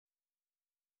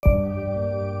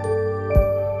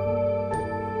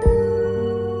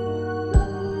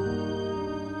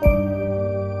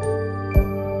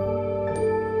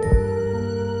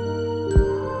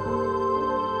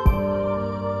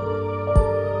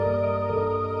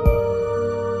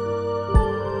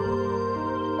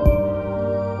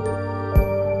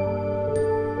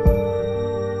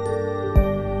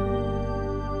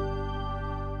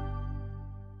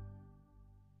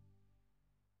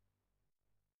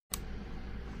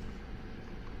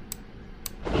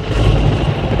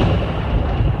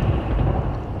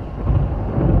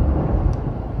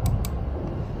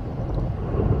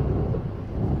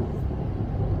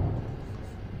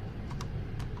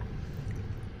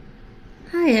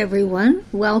Hi everyone,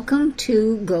 welcome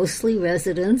to Ghostly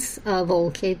Residents of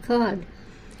Old Cape Cod.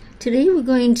 Today we're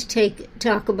going to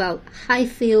talk about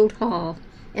Highfield Hall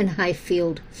and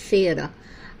Highfield Theater.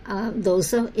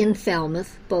 Those are in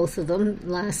Falmouth, both of them.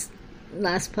 Last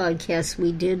podcast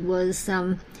we did was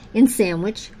in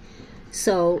Sandwich.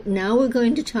 So now we're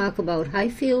going to talk about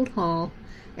Highfield Hall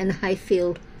and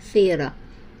Highfield Theater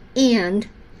and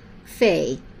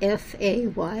Faye,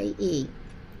 F-A-Y-E.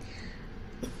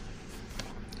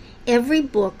 Every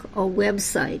book or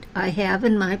website I have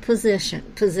in my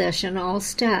possession all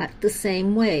start the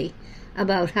same way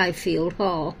about Highfield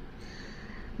Hall.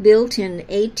 Built in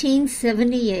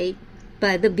 1878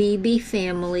 by the Beebe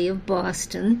family of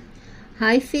Boston,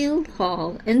 Highfield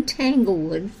Hall and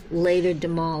Tanglewood, later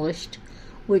demolished,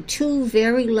 were two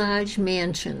very large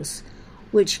mansions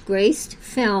which graced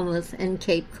Falmouth and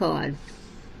Cape Cod.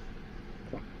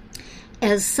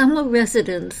 As summer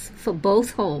residents for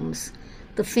both homes,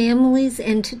 the families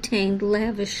entertained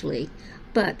lavishly,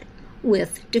 but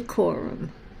with decorum.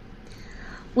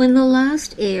 When the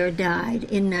last heir died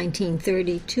in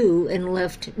 1932 and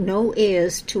left no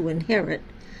heirs to inherit,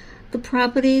 the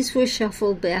properties were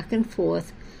shuffled back and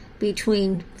forth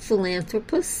between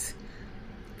philanthropists,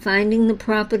 finding the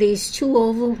properties too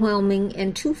overwhelming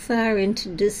and too far into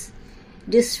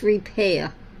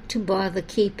disrepair to bother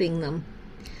keeping them.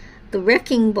 The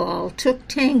wrecking ball took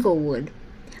Tanglewood,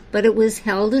 but it was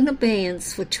held in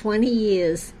abeyance for 20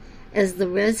 years as the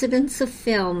residents of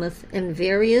Falmouth and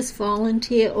various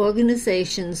volunteer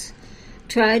organizations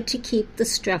tried to keep the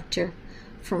structure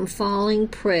from falling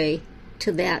prey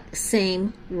to that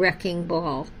same wrecking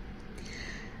ball.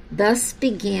 Thus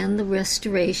began the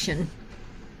restoration.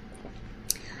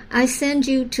 I send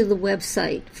you to the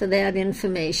website for that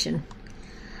information.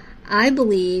 I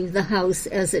believe the house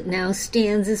as it now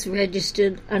stands is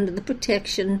registered under the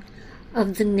protection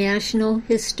of the National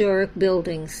Historic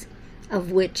Buildings,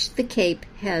 of which the Cape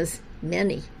has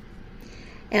many.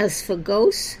 As for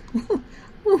ghosts,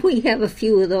 well, we have a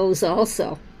few of those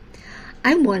also.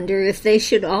 I wonder if they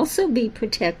should also be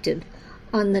protected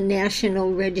on the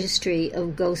National Registry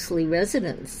of Ghostly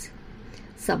Residents.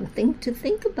 Something to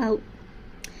think about.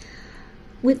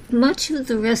 With much of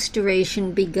the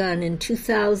restoration begun in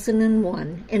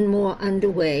 2001 and more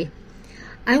underway,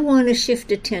 I want to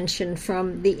shift attention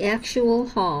from the actual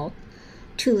hall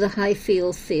to the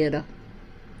Highfield Theater.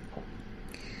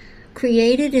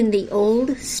 Created in the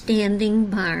old standing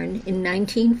barn in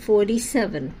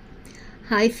 1947,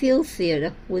 Highfield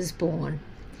Theater was born.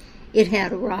 It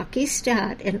had a rocky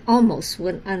start and almost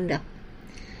went under.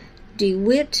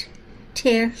 DeWitt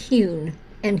Terhune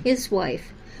and his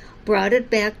wife brought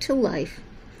it back to life,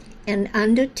 and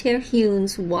under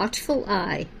Terhune's watchful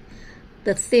eye,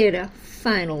 the theater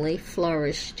finally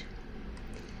flourished.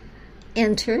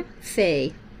 Enter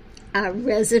Faye, our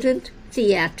resident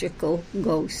theatrical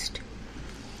ghost.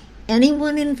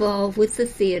 Anyone involved with the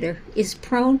theater is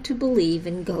prone to believe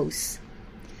in ghosts.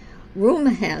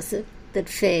 Rumor has it that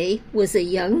Faye was a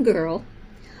young girl,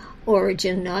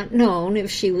 origin not known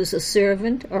if she was a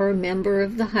servant or a member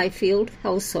of the Highfield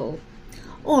household,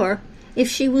 or if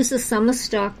she was a summer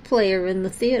stock player in the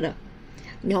theater.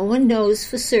 No one knows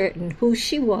for certain who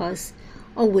she was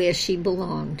or where she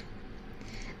belonged.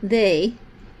 They,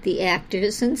 the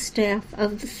actors and staff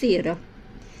of the theater,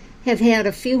 have had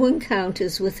a few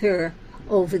encounters with her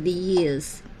over the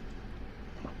years.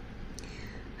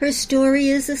 Her story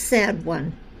is a sad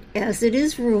one, as it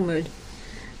is rumored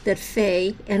that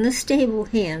Faye and a stable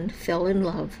hand fell in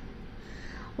love.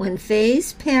 When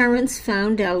Faye's parents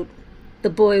found out,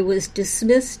 the boy was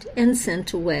dismissed and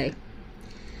sent away.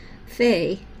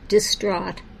 Faye,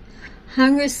 distraught,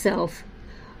 hung herself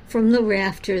from the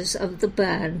rafters of the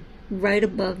barn right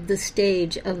above the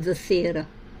stage of the theater.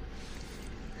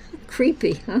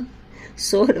 Creepy, huh?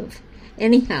 Sort of.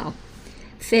 Anyhow,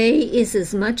 Faye is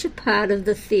as much a part of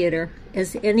the theater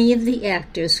as any of the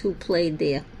actors who played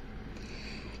there.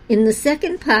 In the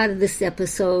second part of this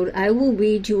episode, I will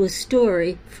read you a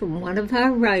story from one of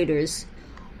our writers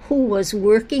who was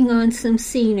working on some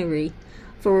scenery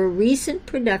for a recent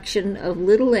production of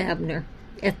Little Abner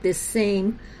at this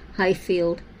same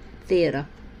Highfield Theater.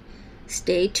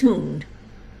 Stay tuned.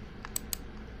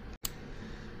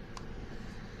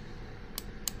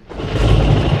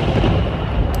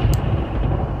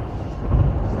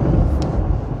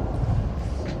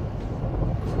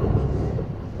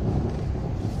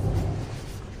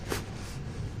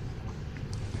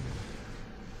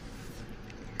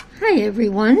 Hi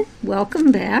everyone,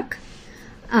 welcome back.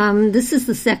 This is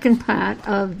the second part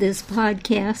of this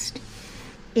podcast,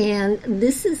 and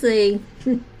this is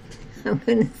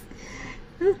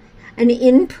An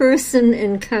in-person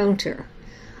encounter,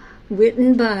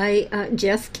 written by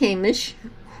Jeff Kamish,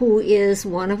 who is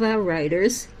one of our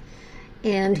writers,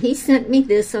 and he sent me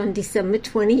this on December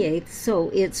 28th, so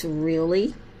it's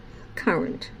really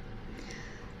current.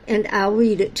 And I'll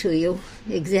read it to you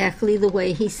exactly the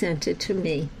way he sent it to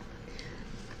me.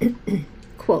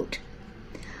 Quote,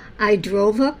 I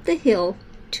drove up the hill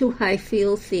to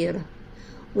Highfield Theater,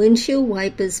 windshield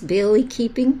wipers barely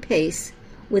keeping pace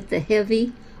with the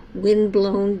heavy,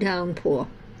 wind-blown downpour.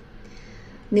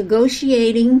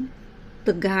 Negotiating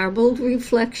the garbled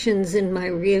reflections in my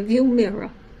rearview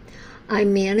mirror, I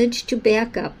managed to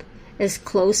back up as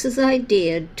close as I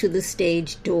dared to the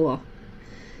stage door.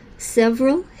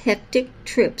 Several hectic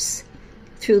trips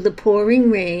through the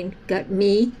pouring rain got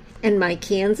me and my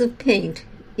cans of paint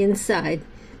inside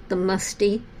the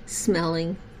musty,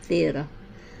 smelling theater.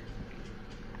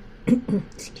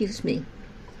 Excuse me.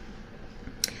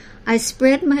 I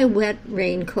spread my wet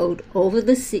raincoat over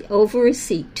a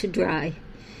seat to dry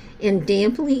and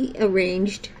damply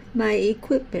arranged my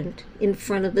equipment in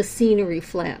front of the scenery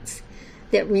flats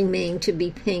that remained to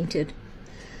be painted.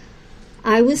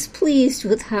 I was pleased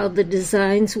with how the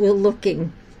designs were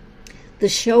looking. The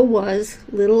show was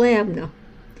Little Abner.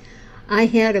 I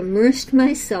had immersed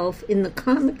myself in the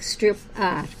comic strip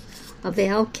art of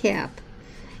Al Cap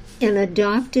and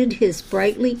adopted his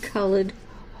brightly colored,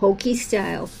 hokey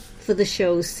style for the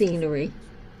show's scenery.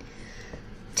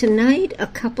 Tonight, a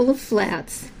couple of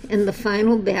flats and the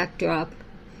final backdrop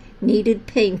needed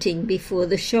painting before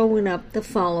the show went up the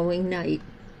following night.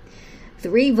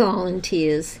 3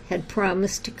 volunteers had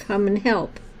promised to come and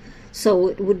help, so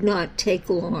it would not take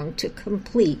long to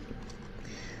complete.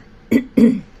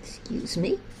 Excuse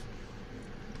me.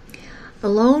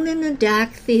 Alone in a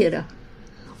dark theater,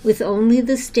 with only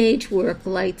the stage work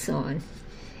lights on,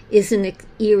 is an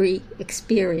eerie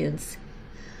experience.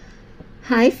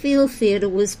 Highfield Theater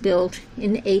was built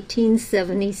in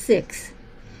 1876.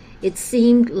 It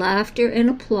seemed laughter and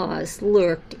applause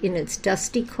lurked in its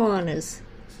dusty corners.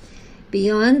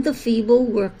 Beyond the feeble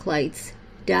work lights,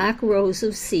 dark rows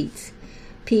of seats,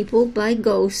 peopled by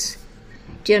ghosts,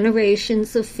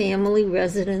 generations of family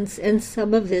residents and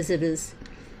summer visitors,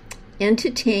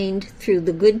 entertained through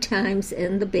the good times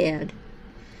and the bad.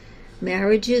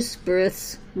 Marriages,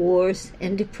 births, wars,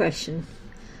 and depression.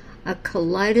 A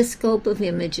kaleidoscope of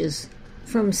images,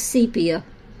 from sepia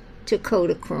to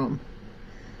Kodachrome.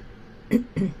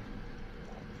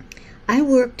 I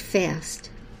worked fast.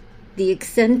 The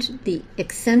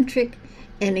eccentric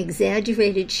and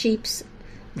exaggerated shapes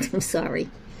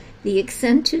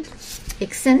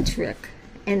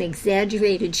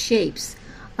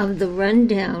of the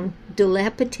run-down,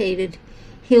 dilapidated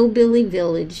hillbilly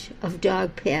village of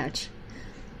Dogpatch,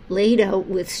 laid out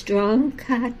with strong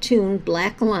cartoon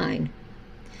black line.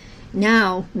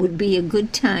 Now would be a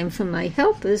good time for my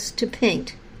helpers to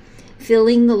paint,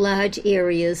 filling the large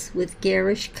areas with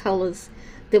garish colors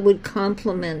that would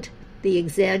complement the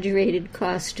exaggerated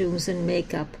costumes and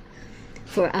makeup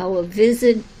for our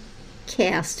vivid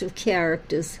cast of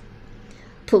characters,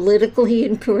 politically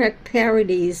incorrect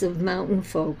parodies of mountain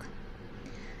folk.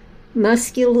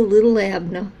 Muscular little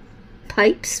Abner,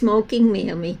 pipe-smoking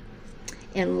Mammy,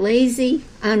 and lazy,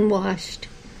 unwashed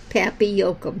Pappy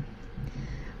Yoakum,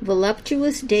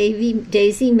 voluptuous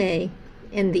Daisy May,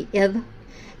 and the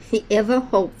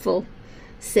ever-hopeful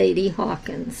Sadie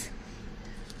Hawkins.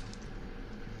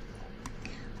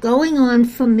 Going on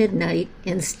for midnight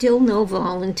and still no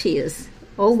volunteers.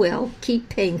 Oh well, keep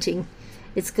painting.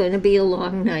 It's going to be a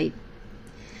long night.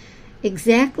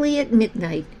 Exactly at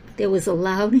midnight, there was a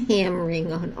loud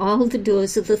hammering on all the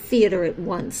doors of the theater at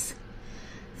once.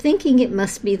 Thinking it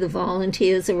must be the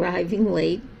volunteers arriving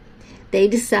late, they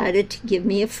decided to give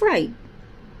me a fright.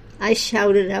 I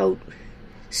shouted out,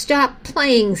 "Stop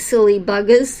playing, silly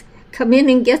buggers! Come in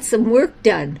and get some work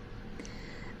done!"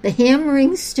 The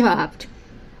hammering stopped,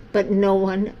 but no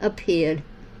one appeared.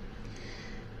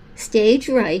 Stage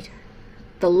right,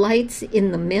 the lights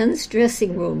in the men's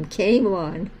dressing room came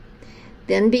on,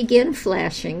 then began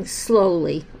flashing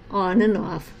slowly on and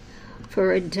off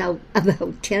for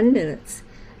about 10 minutes,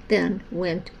 then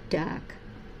went dark.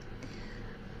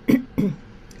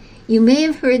 You may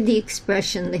have heard the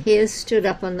expression, "the hairs stood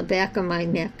up on the back of my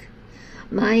neck."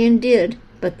 Mine did,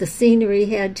 but the scenery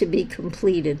had to be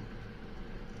completed.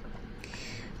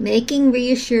 Making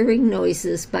reassuring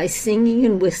noises by singing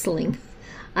and whistling,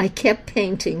 I kept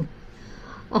painting.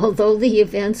 Although the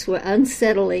events were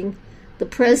unsettling, the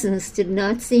presence did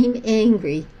not seem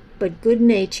angry, but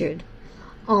good-natured,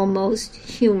 almost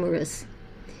humorous.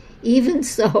 Even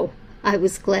so, I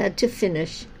was glad to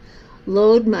finish,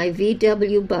 load my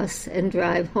VW bus, and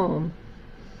drive home.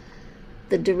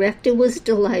 The director was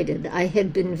delighted. I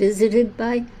had been visited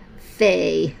by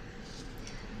Faye.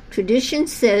 Tradition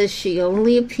says she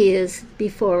only appears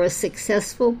before a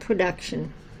successful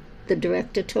production, the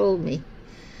director told me.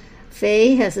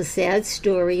 Faye has a sad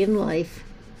story in life.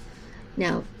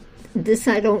 Now, this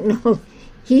I don't know.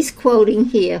 He's quoting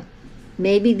here.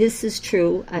 Maybe this is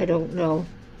true. I don't know.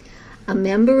 A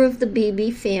member of the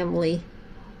Beebe family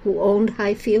who owned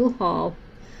Highfield Hall,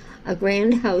 a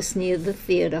grand house near the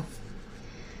theater.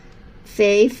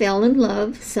 Faye fell in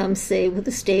love, some say with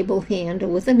a stable hand or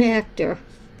with an actor.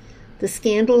 The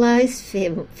scandalized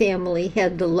family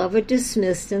had the lover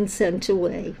dismissed and sent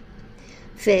away.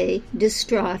 Faye,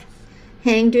 distraught,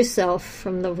 hanged herself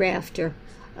from the rafter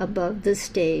above the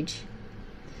stage.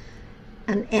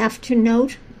 An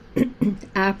afternote,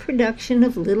 our production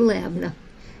of Little Abner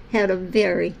had a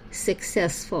very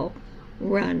successful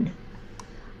run,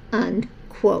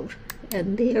 unquote.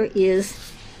 And there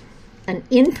is an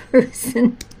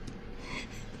in-person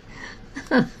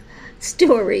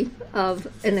story of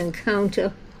an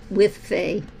encounter with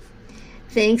Faye.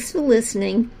 Thanks for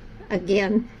listening.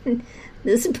 Again,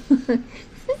 this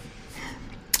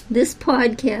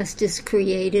podcast is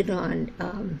created on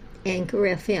Anchor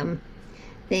FM.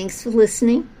 Thanks for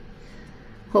listening.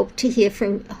 Hope to hear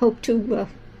from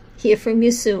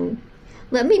you soon.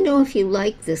 Let me know if you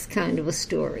like this kind of a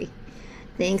story.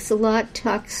 Thanks a lot.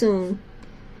 Talk soon.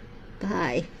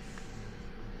 Bye.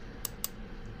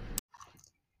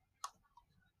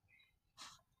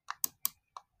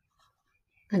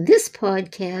 This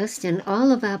podcast and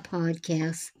all of our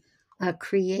podcasts are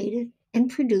created and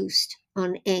produced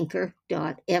on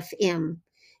Anchor.fm,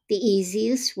 the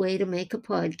easiest way to make a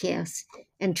podcast,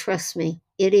 and trust me,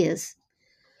 it is.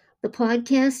 The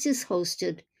podcast is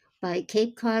hosted by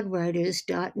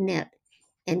CapeCodWriters.net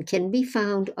and can be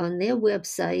found on their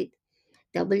website,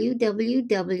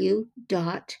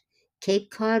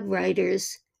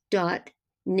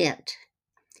 www.capecodwriters.net.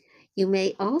 You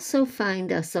may also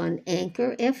find us on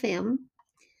Anchor FM,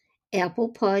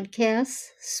 Apple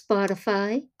Podcasts,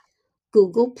 Spotify,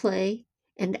 Google Play,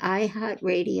 and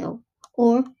iHeartRadio,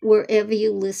 or wherever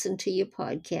you listen to your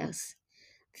podcasts.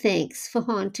 Thanks for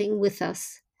haunting with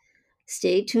us.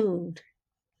 Stay tuned.